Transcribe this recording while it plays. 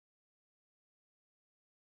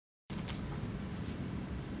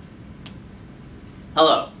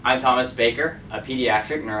Hello, I'm Thomas Baker, a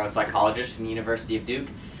pediatric neuropsychologist from the University of Duke,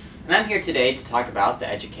 and I'm here today to talk about the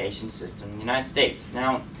education system in the United States.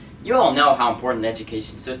 Now, you all know how important the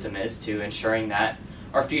education system is to ensuring that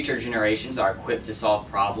our future generations are equipped to solve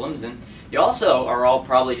problems, and you also are all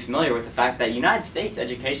probably familiar with the fact that the United States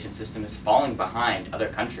education system is falling behind other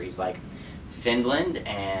countries like Finland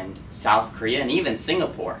and South Korea and even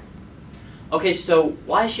Singapore. Okay, so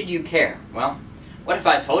why should you care? Well, what if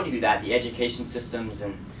I told you that the education systems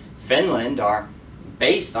in Finland are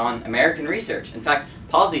based on American research? In fact,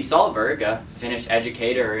 Pasi Sahlberg, a Finnish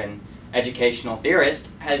educator and educational theorist,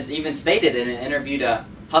 has even stated in an interview to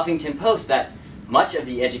Huffington Post that much of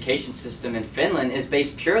the education system in Finland is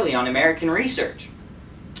based purely on American research.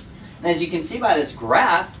 And as you can see by this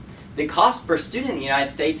graph, the cost per student in the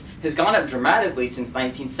United States has gone up dramatically since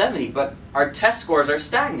 1970, but our test scores are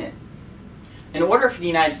stagnant. In order for the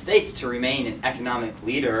United States to remain an economic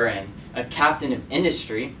leader and a captain of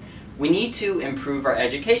industry, we need to improve our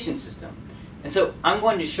education system. And so I'm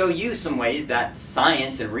going to show you some ways that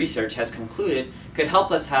science and research has concluded could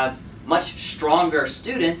help us have much stronger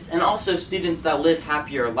students and also students that live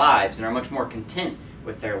happier lives and are much more content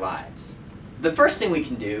with their lives. The first thing we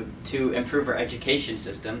can do to improve our education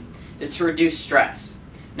system is to reduce stress.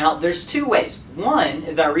 Now, there's two ways. One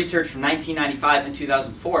is that research from 1995 and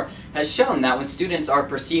 2004 has shown that when students are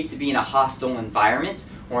perceived to be in a hostile environment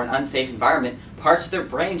or an unsafe environment, parts of their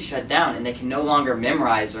brain shut down and they can no longer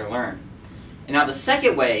memorize or learn. And now the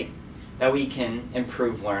second way that we can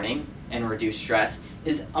improve learning and reduce stress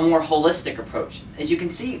is a more holistic approach. As you can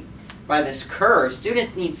see by this curve,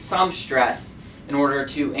 students need some stress in order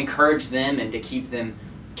to encourage them and to keep them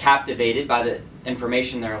captivated by the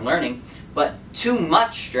information they're learning. But too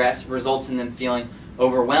much stress results in them feeling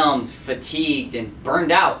overwhelmed, fatigued, and burned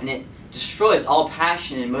out, and it destroys all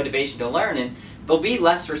passion and motivation to learn, and they'll be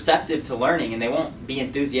less receptive to learning, and they won't be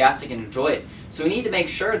enthusiastic and enjoy it. So we need to make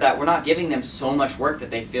sure that we're not giving them so much work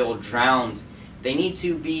that they feel drowned. They need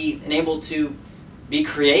to be able to be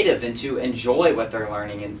creative and to enjoy what they're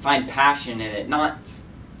learning and find passion in it, not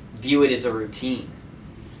view it as a routine.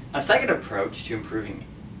 A second approach to improving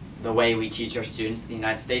the way we teach our students in the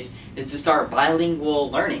United States is to start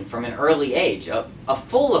bilingual learning from an early age, a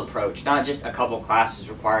full approach, not just a couple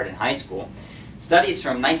classes required in high school. Studies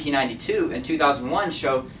from 1992 and 2001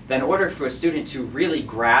 show that in order for a student to really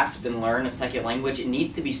grasp and learn a second language, it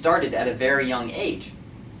needs to be started at a very young age.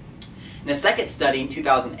 And a second study in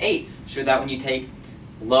 2008 showed that when you take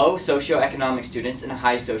low socioeconomic students and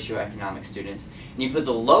high socioeconomic students, and you put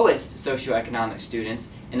the lowest socioeconomic students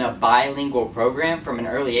in a bilingual program from an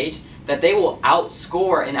early age, that they will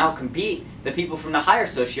outscore and outcompete the people from the higher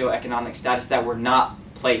socioeconomic status that were not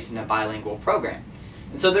placed in a bilingual program.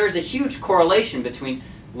 And so there's a huge correlation between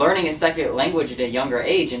learning a second language at a younger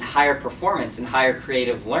age and higher performance and higher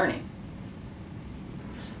creative learning.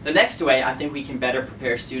 The next way I think we can better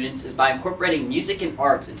prepare students is by incorporating music and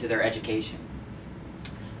arts into their education.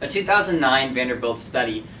 A 2009 Vanderbilt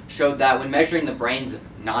study showed that when measuring the brains of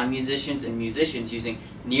non-musicians and musicians using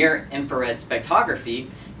near-infrared spectrography,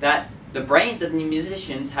 that the brains of the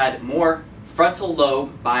musicians had more frontal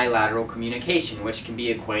lobe bilateral communication, which can be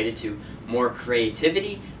equated to more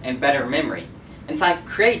creativity and better memory. In fact,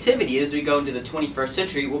 creativity as we go into the 21st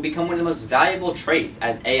century will become one of the most valuable traits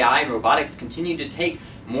as AI and robotics continue to take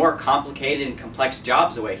more complicated and complex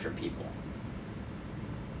jobs away from people.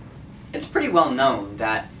 It's pretty well known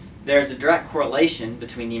that there's a direct correlation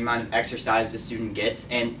between the amount of exercise the student gets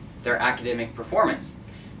and their academic performance.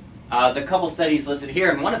 The couple studies listed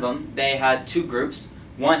here, in one of them, they had two groups.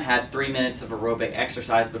 One had 3 minutes of aerobic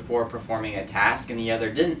exercise before performing a task, and the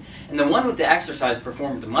other didn't. And the one with the exercise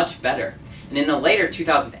performed much better. And in a later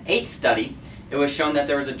 2008 study, it was shown that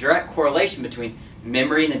there was a direct correlation between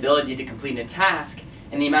memory and ability to complete a task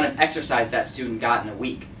and the amount of exercise that student got in a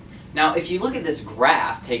week. Now, if you look at this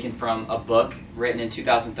graph taken from a book written in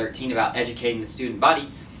 2013 about educating the student body,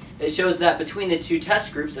 it shows that between the two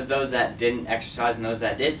test groups of those that didn't exercise and those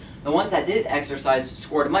that did, the ones that did exercise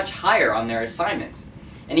scored much higher on their assignments.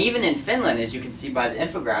 And even in Finland, as you can see by the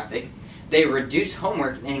infographic, they reduced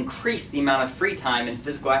homework and increased the amount of free time and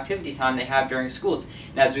physical activity time they have during schools.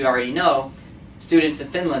 And as we already know, students in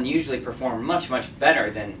Finland usually perform much, much better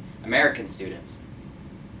than American students.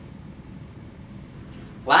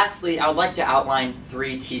 Lastly, I would like to outline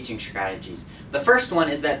 3 teaching strategies. The first one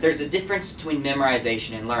is that there's a difference between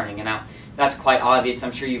memorization and learning. And now, that's quite obvious.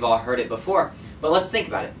 I'm sure you've all heard it before. But let's think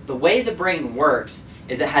about it. The way the brain works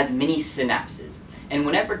is it has many synapses. And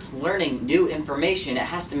whenever it's learning new information, it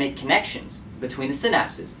has to make connections between the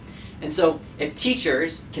synapses. And so, if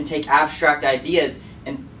teachers can take abstract ideas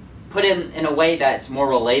and put them in a way that's more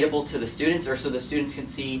relatable to the students, or so the students can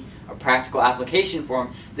see a practical application for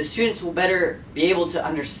them, the students will better be able to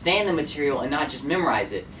understand the material and not just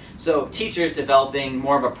memorize it. So teachers developing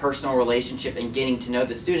more of a personal relationship and getting to know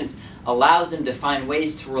the students allows them to find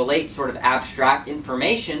ways to relate sort of abstract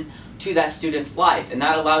information to that student's life, and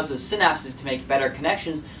that allows those synapses to make better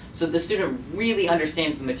connections so the student really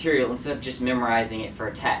understands the material instead of just memorizing it for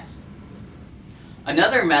a test.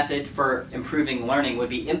 Another method for improving learning would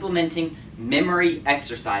be implementing memory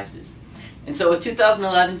exercises. And so a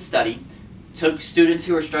 2011 study took students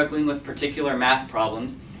who were struggling with particular math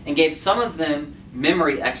problems and gave some of them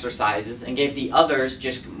memory exercises and gave the others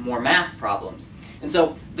just more math problems. And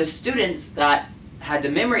so the students that had the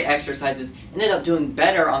memory exercises ended up doing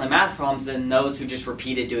better on the math problems than those who just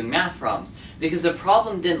repeated doing math problems, because the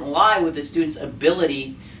problem didn't lie with the students'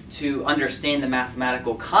 ability to understand the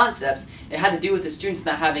mathematical concepts. It had to do with the students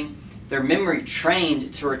not having their memory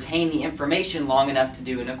trained to retain the information long enough to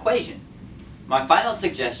do an equation. My final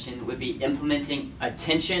suggestion would be implementing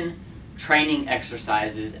attention training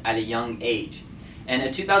exercises at a young age. And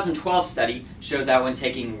a 2012 study showed that when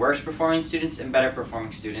taking worse performing students and better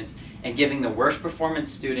performing students and giving the worst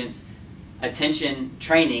performance students attention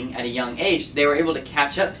training at a young age, they were able to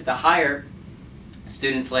catch up to the higher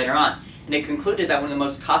students later on. And it concluded that one of the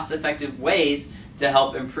most cost-effective ways to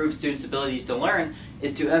help improve students' abilities to learn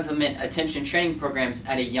is to implement attention training programs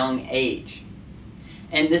at a young age.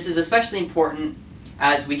 And this is especially important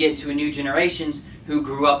as we get into new generations who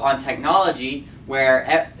grew up on technology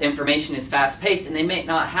where information is fast-paced and they may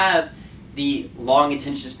not have the long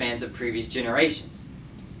attention spans of previous generations.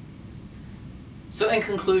 So in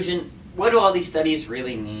conclusion, what do all these studies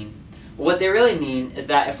really mean? Well, what they really mean is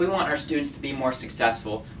that if we want our students to be more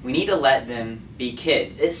successful, we need to let them be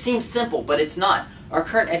kids. It seems simple, but it's not. Our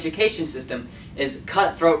current education system is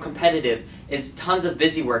cutthroat competitive, is tons of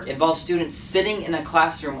busy work, involves students sitting in a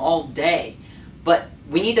classroom all day. But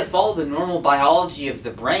we need to follow the normal biology of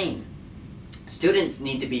the brain. Students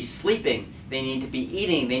need to be sleeping, they need to be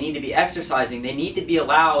eating, they need to be exercising, they need to be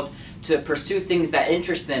allowed to pursue things that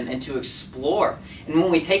interest them and to explore. And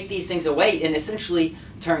when we take these things away and essentially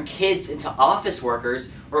turn kids into office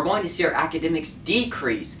workers, we're going to see our academics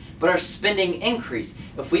decrease, but our spending increase.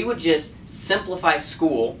 If we would just simplify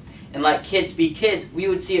school and let kids be kids, we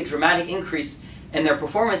would see a dramatic increase in their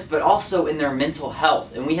performance, but also in their mental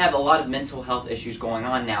health. And we have a lot of mental health issues going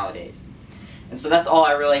on nowadays. And so that's all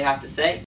I really have to say.